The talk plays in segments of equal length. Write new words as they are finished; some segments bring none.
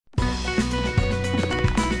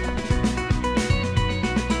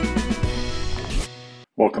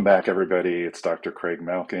Welcome back, everybody. It's Dr. Craig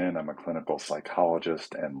Malkin. I'm a clinical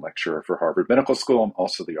psychologist and lecturer for Harvard Medical School. I'm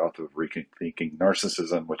also the author of Rethinking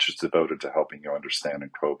Narcissism, which is devoted to helping you understand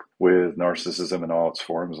and cope with narcissism in all its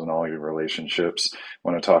forms and all your relationships. I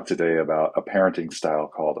want to talk today about a parenting style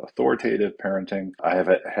called authoritative parenting. I have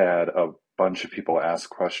had a bunch of people ask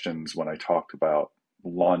questions when I talked about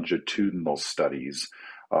longitudinal studies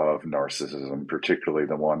of narcissism, particularly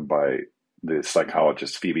the one by the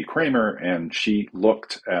psychologist Phoebe Kramer, and she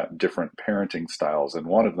looked at different parenting styles in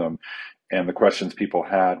one of them. And the questions people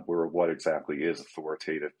had were, what exactly is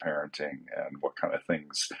authoritative parenting and what kind of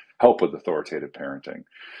things help with authoritative parenting?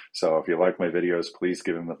 So if you like my videos, please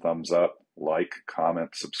give them a thumbs up, like,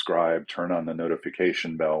 comment, subscribe, turn on the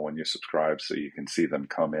notification bell when you subscribe so you can see them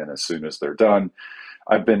come in as soon as they're done.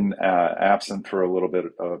 I've been absent for a little bit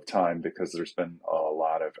of time because there's been a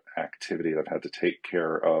lot of activity that I've had to take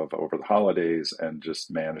care of over the holidays and just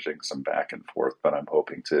managing some back and forth, but I'm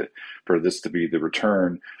hoping for this to be the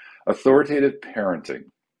return. Authoritative parenting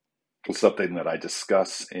is something that I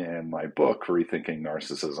discuss in my book, Rethinking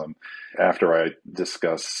Narcissism, after I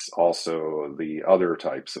discuss also the other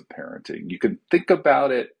types of parenting. You can think about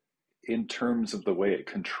it in terms of the way it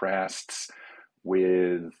contrasts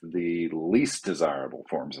with the least desirable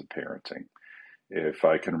forms of parenting. If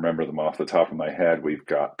I can remember them off the top of my head, we've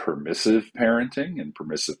got permissive parenting, and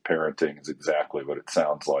permissive parenting is exactly what it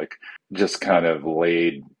sounds like. Just kind of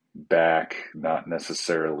laid back, not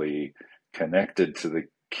necessarily connected to the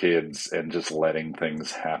kids and just letting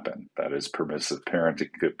things happen. That is permissive parenting.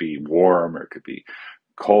 It could be warm or it could be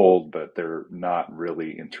cold, but they're not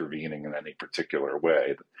really intervening in any particular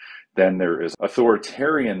way. Then there is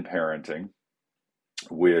authoritarian parenting,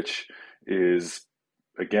 which is,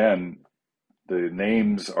 again, the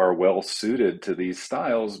names are well suited to these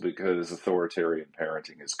styles because authoritarian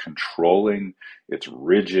parenting is controlling, it's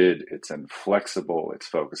rigid, it's inflexible, it's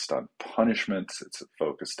focused on punishments, it's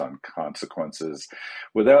focused on consequences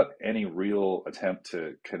without any real attempt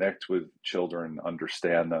to connect with children,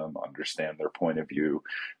 understand them, understand their point of view.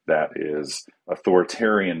 That is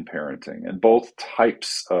authoritarian parenting. And both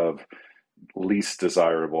types of least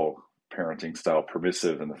desirable parenting style,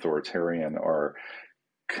 permissive and authoritarian, are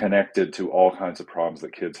connected to all kinds of problems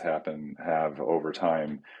that kids have over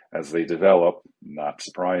time as they develop. Not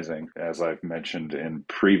surprising. As I've mentioned in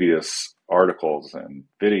previous articles and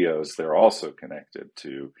videos, they're also connected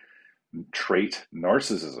to trait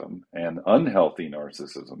narcissism and unhealthy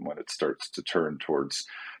narcissism when it starts to turn towards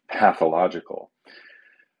pathological.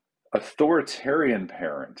 Authoritarian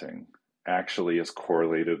parenting actually is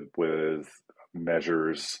correlated with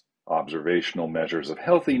observational measures of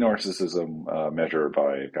healthy narcissism, measured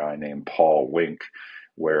by a guy named Paul Wink,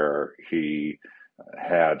 where he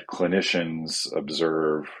had clinicians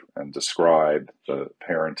observe and describe the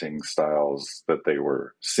parenting styles that they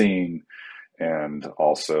were seeing. And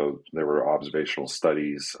also there were observational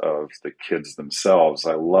studies of the kids themselves.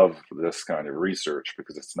 I love this kind of research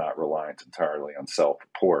because it's not reliant entirely on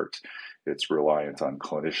self-report. It's reliant on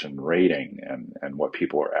clinician rating and what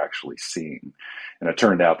people are actually seeing. And it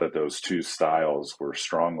turned out that those two styles were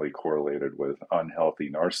strongly correlated with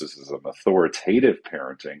unhealthy narcissism. Authoritative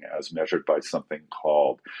parenting, as measured by something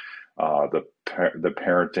called the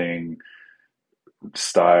parenting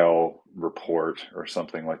style report or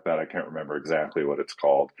something like that, I can't remember exactly what it's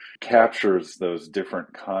called, captures those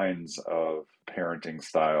different kinds of parenting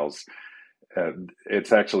styles.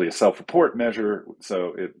 It's actually a self-report measure,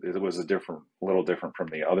 so it was a little different from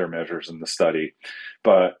the other measures in the study.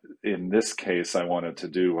 But in this case, I wanted to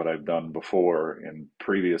do what I've done before in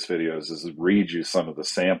previous videos, is read you some of the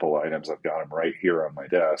sample items. I've got them right here on my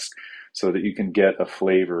desk, so that you can get a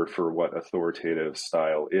flavor for what authoritative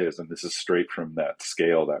style is. And this is straight from that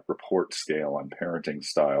scale, that report scale on parenting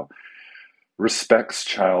style. Respects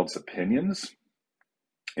child's opinions,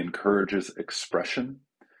 encourages expression,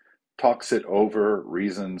 talks it over,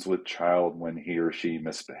 reasons with child when he or she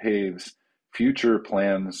misbehaves. Future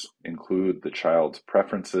plans include the child's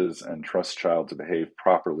preferences and trust child to behave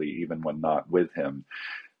properly even when not with him.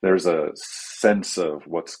 There's a sense of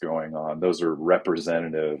what's going on. Those are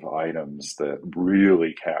representative items that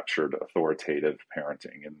really captured authoritative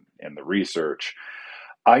parenting in the research.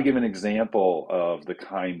 I give an example of the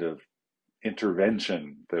kind of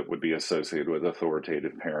intervention that would be associated with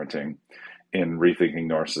authoritative parenting in Rethinking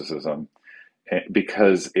Narcissism,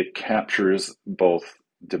 because it captures both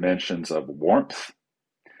dimensions of warmth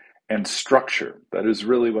and structure. That is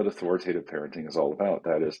really what authoritative parenting is all about.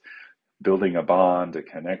 That is building a bond, a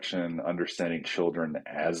connection, understanding children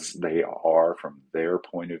as they are from their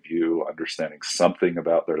point of view, understanding something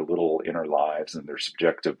about their little inner lives and their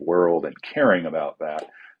subjective world and caring about that,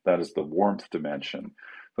 That is the warmth dimension.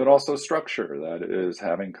 But also structure, that is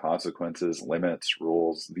having consequences, limits,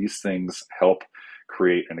 rules. These things help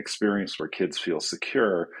create an experience where kids feel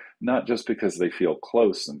secure, not just because they feel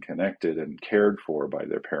close and connected and cared for by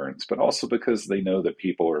their parents, but also because they know that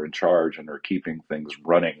people are in charge and are keeping things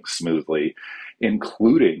running smoothly,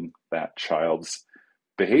 including that child's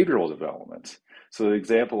behavioral development. So the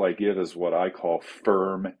example I give is what I call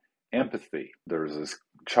firm empathy. There's this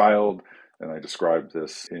child, and I described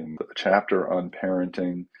this in the chapter on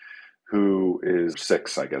parenting, who is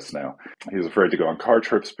 6, I guess now. He's afraid to go on car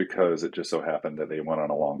trips because it just so happened that they went on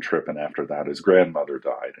a long trip, and after that his grandmother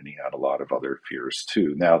died, and he had a lot of other fears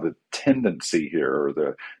too. Now the tendency here, or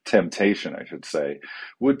the temptation I should say,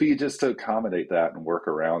 would be just to accommodate that and work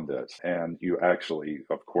around it. And you actually,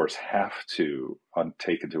 of course, have to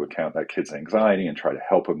take into account that kid's anxiety and try to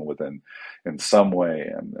help him in some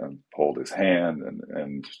way, and hold his hand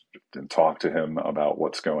and talk to him about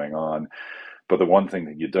what's going on. But the one thing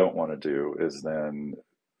that you don't want to do is then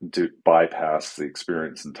bypass the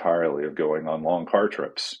experience entirely of going on long car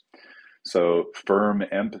trips. So firm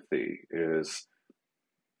empathy is,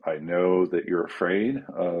 I know that you're afraid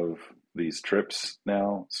of these trips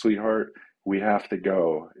now, sweetheart. We have to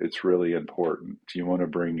go. It's really important. Do you want to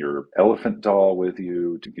bring your elephant doll with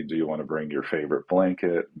you? Do you want to bring your favorite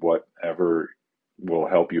blanket? Whatever will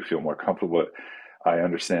help you feel more comfortable. I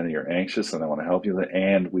understand that you're anxious and I want to help you with it.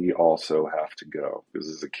 And we also have to go. This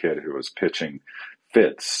is a kid who was pitching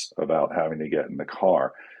fits about having to get in the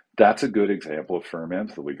car. That's a good example of firm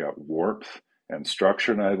empathy. We got warmth and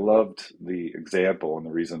structure. And I loved the example, and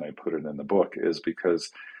the reason I put it in the book is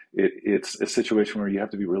because it's a situation where you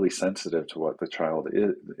have to be really sensitive to what the child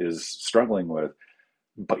is struggling with,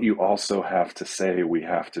 but you also have to say, we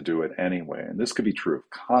have to do it anyway. And this could be true of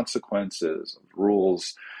consequences, of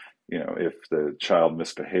rules. If the child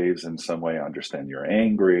misbehaves in some way, I understand you're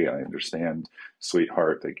angry. I understand,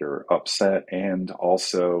 sweetheart, that you're upset. And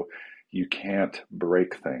also, you can't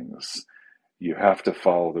break things. You have to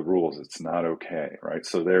follow the rules. It's not okay, right?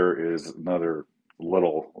 So there is another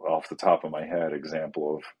little off the top of my head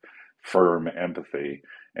example of firm empathy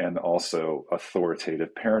and also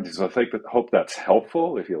authoritative parenting. So hope that's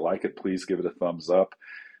helpful. If you like it, please give it a thumbs up.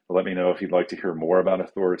 Let me know if you'd like to hear more about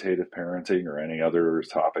authoritative parenting or any other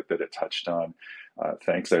topic that it touched on.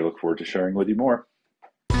 Thanks. I look forward to sharing with you more.